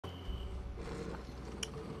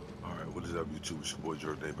is up, YouTube? It's your boy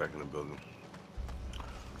Jordan back in the building.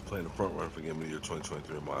 Playing the front run for Game of the Year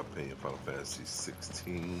 2023, in my opinion, Final Fantasy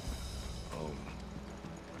 16.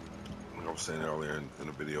 Like I was saying earlier in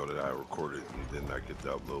the video that I recorded and did not get to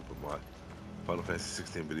upload, but my Final Fantasy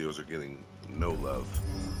 16 videos are getting no love.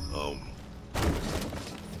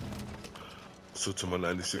 So to my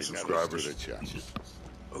 96 subscribers, I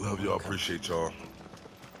love y'all, appreciate y'all,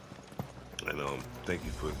 and thank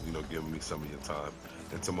you for giving me some of your time.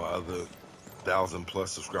 And to my other 1,000+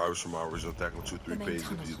 subscribers from my original Tackle 2-3 page,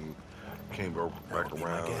 if you came back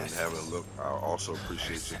around and having a look, I also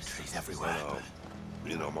appreciate you.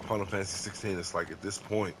 And my Final Fantasy 16 is like, at this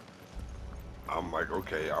point, I'm like,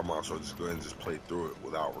 okay, I might as well just go ahead and just play through it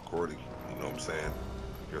without recording. You know what I'm saying?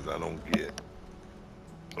 Because I'm gonna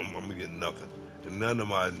get nothing, and none of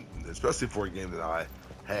my, especially for a game that I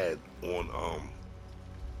had on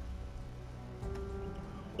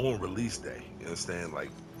release day. You understand? Like,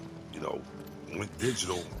 went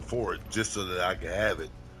digital for it just so that I could have it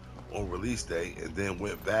on release day, and then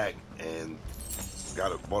went back and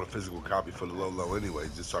bought a physical copy for the low anyway,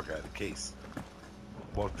 just so I could have the case.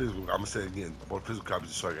 Bought a physical. I'm gonna say it again. Bought a physical copy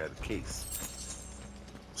just so I could have the case.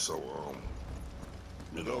 So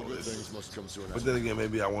but then again,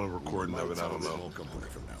 maybe I want to record of it. I don't know.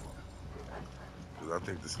 Because I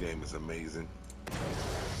think this game is amazing.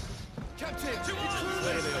 Captain,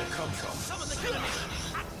 where do they all come from? Summon the Cannoneer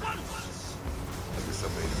at once. I think it's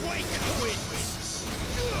amazing. Wake winds.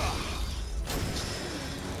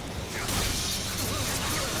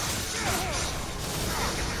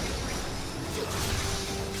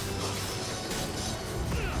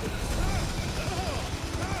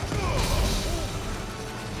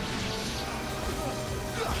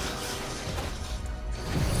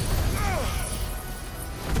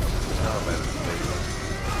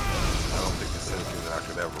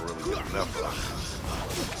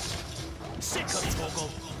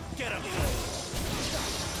 Get him!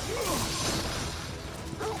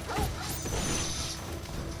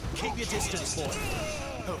 Keep your distance, boy.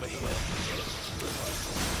 Over here.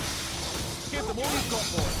 Give them all you've got,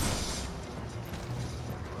 boy.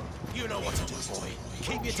 You know what to do, boy.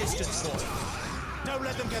 Keep your distance, boy. Don't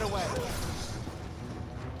let them get away.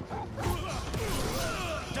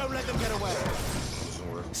 Don't let them get away.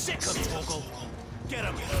 Sick of Torgal. Get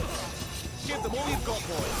him! Give them all you've got,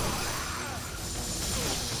 boy.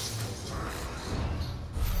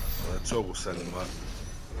 Torgal set him up.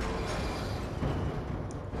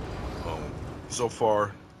 So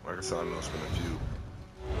far, like I said, I know it's been a few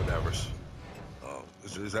whatevers.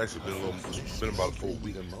 It's actually been about a full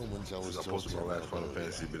week since I posted my last Final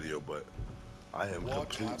Fantasy video, but I am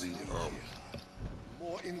completely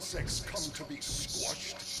More insects come to be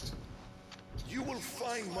squashed. You will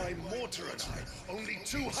find my mortar and I only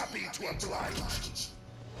too happy to oblige.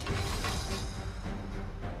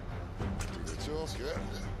 It's all good.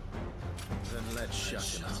 Then let's shut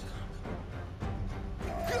him up.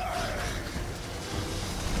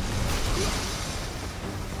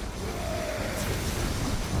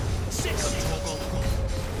 Sick of Torgal.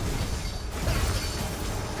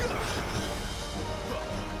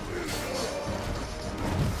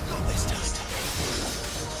 Not this time.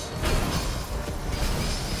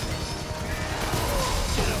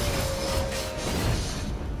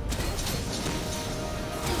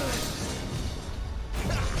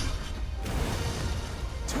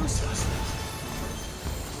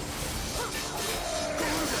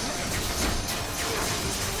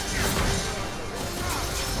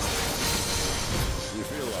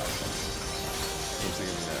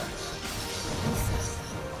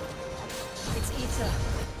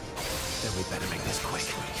 Then we better make this quick.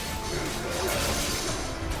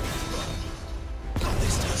 Not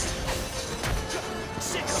this time.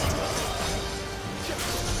 Sick of it.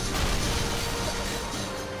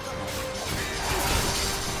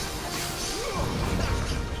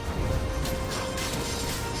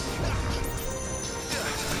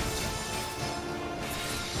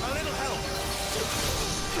 A little help.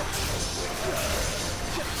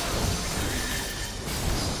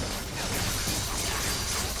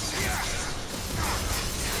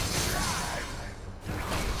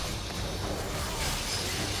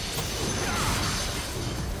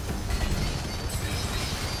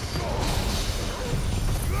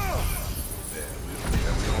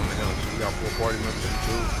 Party members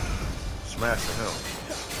too. Smash the hell.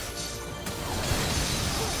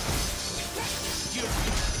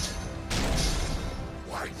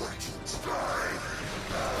 Why would you die?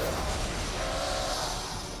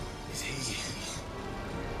 Is he?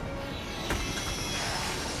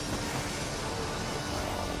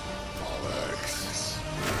 Bollocks.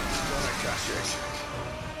 Gonna catch it.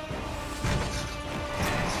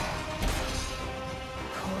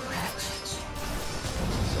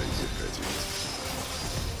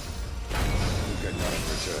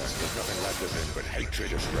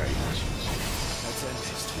 Let's end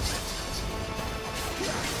this.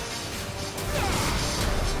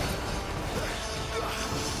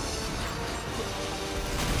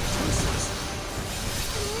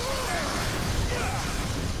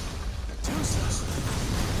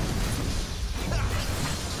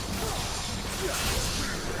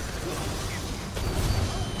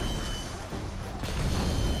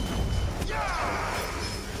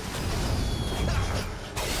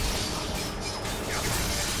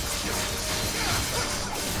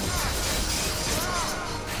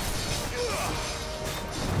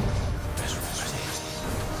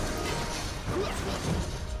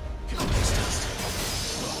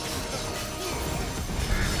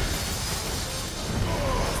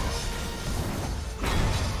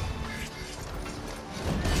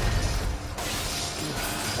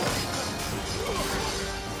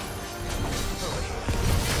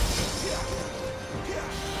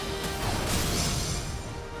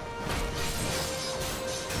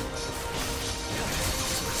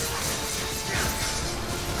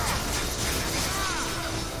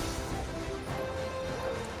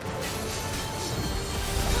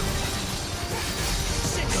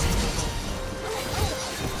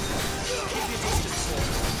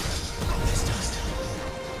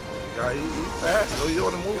 He's fast, so he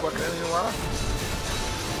on the move. I can't even lie.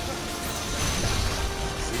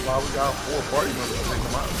 See why we got 4 party members to take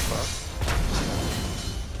him out and stuff.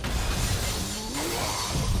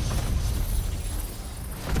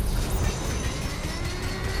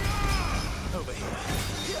 Over here.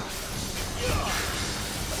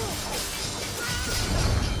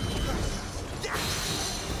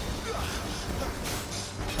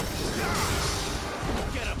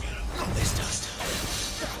 Get him! Got this dust.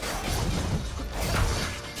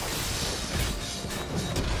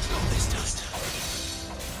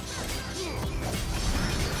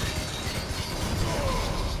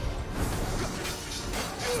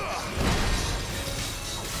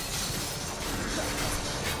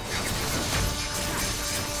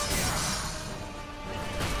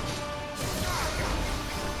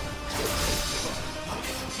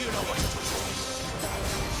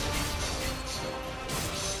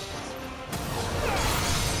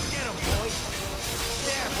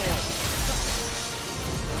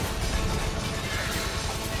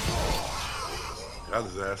 Got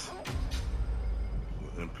his ass.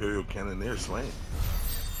 Imperial Cannoneer slain.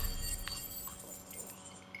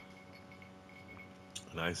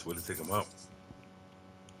 Nice way to take him out.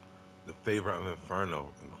 The favor of Inferno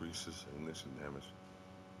increases ignition damage.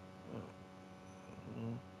 Oh.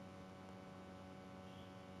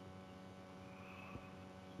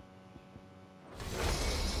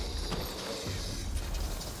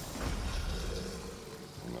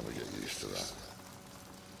 I'll never get used to that.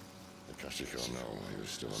 Akashic or no, he was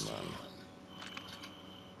still a man.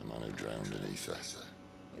 A man who drowned in ether.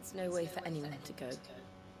 It's no way for anyone to go.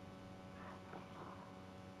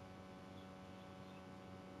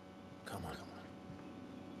 Come on.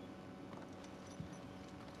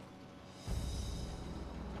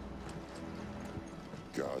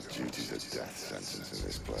 Guard duty's a death sentence in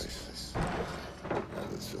this place. Now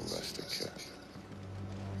that Sylvester kept.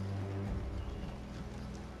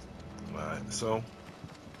 Alright, so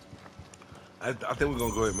I think we're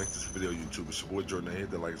gonna go ahead and make this video YouTube. It's your boy Jordan.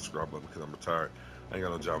 Hit that like and subscribe button because I'm retired. I ain't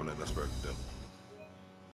got no job and nothing else better to do.